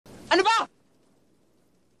Ano ba?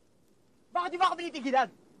 Bakit di ba ako tinitigilan?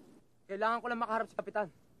 Kailangan ko lang makaharap sa kapitan.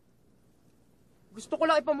 Gusto ko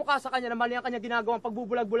lang ipamukha sa kanya na mali ang kanya ginagawang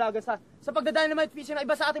pagbubulag-bulaga sa pagdadynamite fishing ng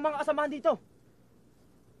iba sa ating mga kasamahan dito.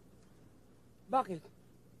 Bakit?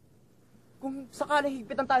 Kung sakaling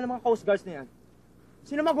higpitan tayo ng mga Coast Guards na yan,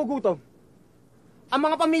 sino magugutom? Ang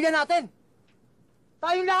mga pamilya natin!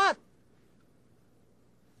 Tayong lahat!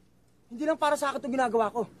 Hindi lang para sa akin itong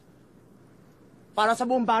ginagawa ko. Para sa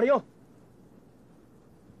buong baryo.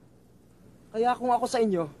 Kaya kung ako sa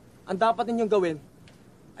inyo, ang dapat ninyong gawin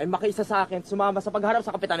ay makiisa sa akin, sumama sa pagharap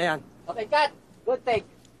sa kapitan na yan. Okay, cut! Good take.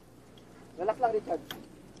 Relax lang, Richard.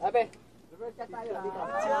 Abe, reverse cut tayo. Dito.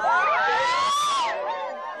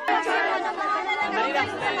 Sandali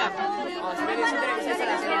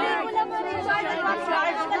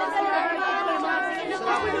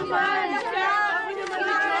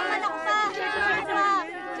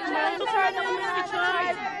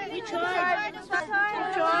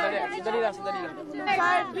lang. Oh, sandali. Sandali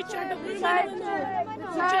lang. Richard.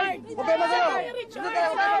 Okay,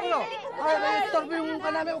 magulo. Okay, may istorbo yung mukha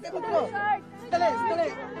namin. Okay, magulo. Sandali.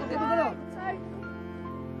 Okay, magulo.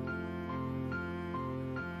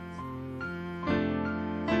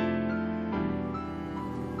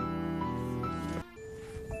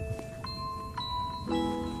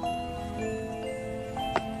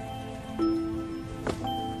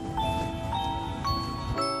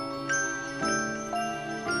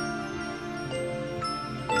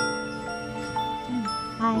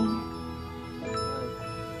 Hi.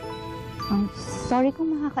 Sorry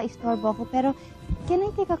kung makaka-istorbo ako, pero can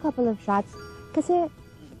I take a couple of shots? Kasi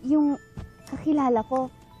yung kakilala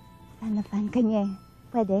ko, fan na fan ka niya eh.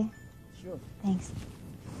 Pwede? Sure. Thanks.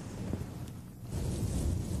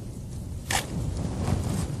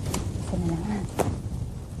 Isa na lang.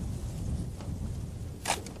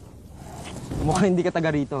 Mukhang hindi ka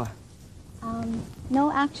taga rito ah.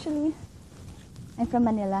 No, actually, I'm from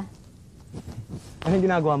Manila. Anong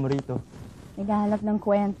ginagawa mo rito? Naghahanap ng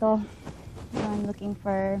kwento. I'm looking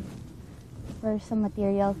for some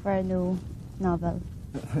material for a new novel.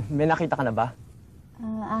 May nakita ka na ba?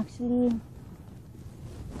 Actually,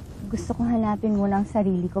 gusto kong hanapin muna ang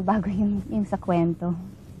sarili ko bago yung sa kwento.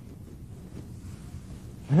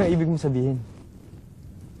 Ano ibig mo sabihin?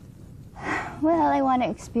 Well, I want to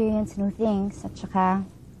experience new things at saka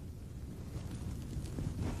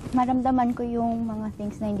maramdaman ko yung mga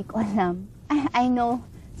things na hindi ko alam. I know,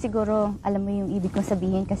 siguro alam mo yung ibig kong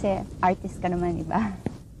sabihin kasi artist ka naman, iba?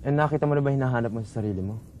 Eh, nakita mo na ba hinahanap mo sa sarili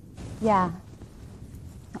mo? Yeah.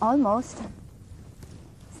 Almost.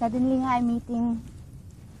 Suddenly nga, I'm meeting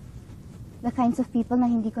the kinds of people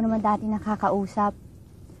na hindi ko naman dati nakakausap.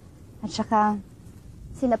 At saka,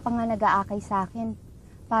 sila pa nga nag-aakay sa akin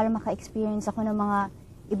para maka-experience ako ng mga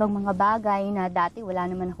ibang mga bagay na dati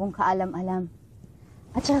wala naman akong kaalam-alam.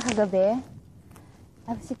 At saka kagabi,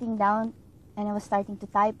 I was sitting down and I was starting to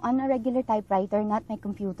type on a regular typewriter, not my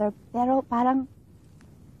computer. Pero parang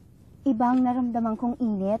ibang naramdaman kong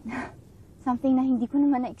init. Something na hindi ko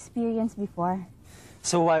naman na-experience before.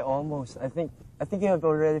 So why almost? I think you have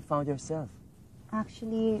already found yourself.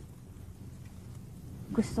 Actually,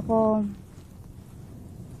 gusto ko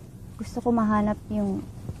mahanap yung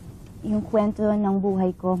kwento ng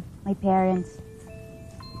buhay ko, my parents.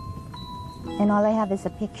 And all I have is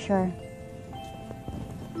a picture.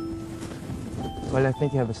 Well, I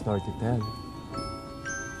think you have a story to tell.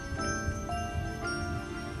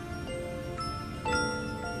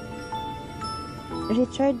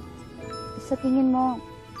 Richard, sa tingin mo,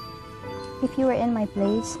 if you were in my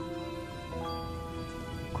place,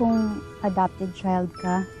 kung adopted child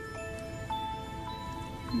ka,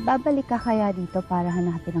 babalik ka kaya dito para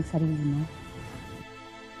hanapin ang sarili mo?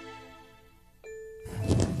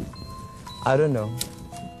 I don't know.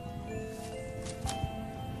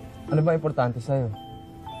 Ano ba importante sa'yo?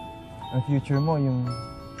 Ang future mo, yung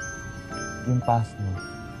past mo.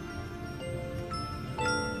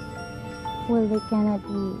 Well, there cannot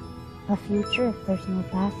be a future if there's no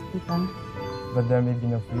past, di ba? But there may be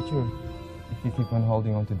no future if you keep on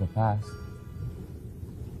holding on to the past.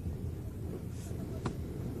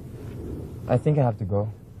 I think I have to go.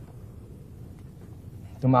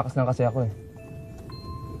 Tumakas lang kasi ako eh.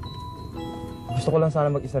 Gusto ko lang sana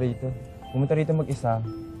mag-isa rito. Pumunta rito mag-isa.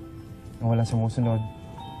 Nang walang sumusunod.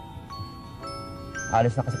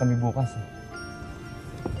 Alis na kasi kami bukas eh.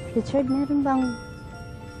 Richard, meron bang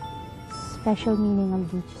special meaning ang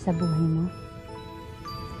beach sa buhay mo?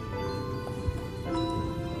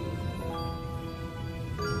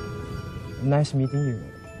 Nice meeting you,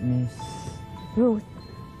 Miss...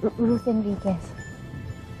 Ruth Enriquez.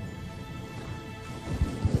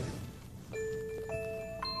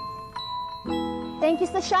 Thank you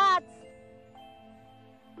sa shots!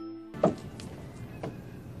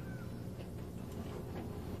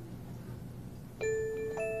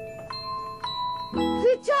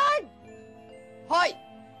 Richard! Hoy!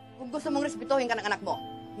 Kung gusto mong respetuhin ka ng anak mo,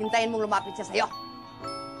 hintayin mong lumapit siya sa'yo.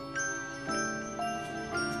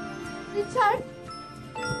 Richard?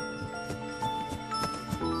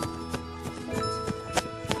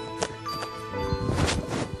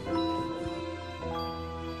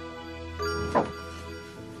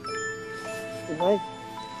 Inay,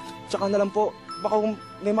 tsaka na lang po. Baka kung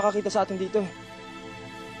may makakita sa atin dito.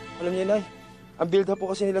 Alam niyo, Inay, ang build up po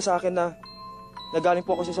kasi nila sa akin na nagaling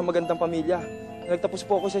po ako sa isang magandang pamilya. Nagtapos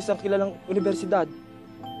po ako sa isang kilalang universidad.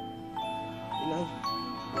 Inay.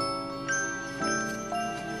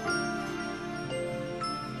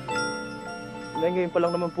 Inay, ngayon pa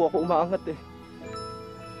lang naman po ako umaangat eh.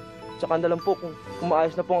 Tsaka na lang po kung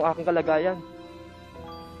maayos na po ang aking kalagayan.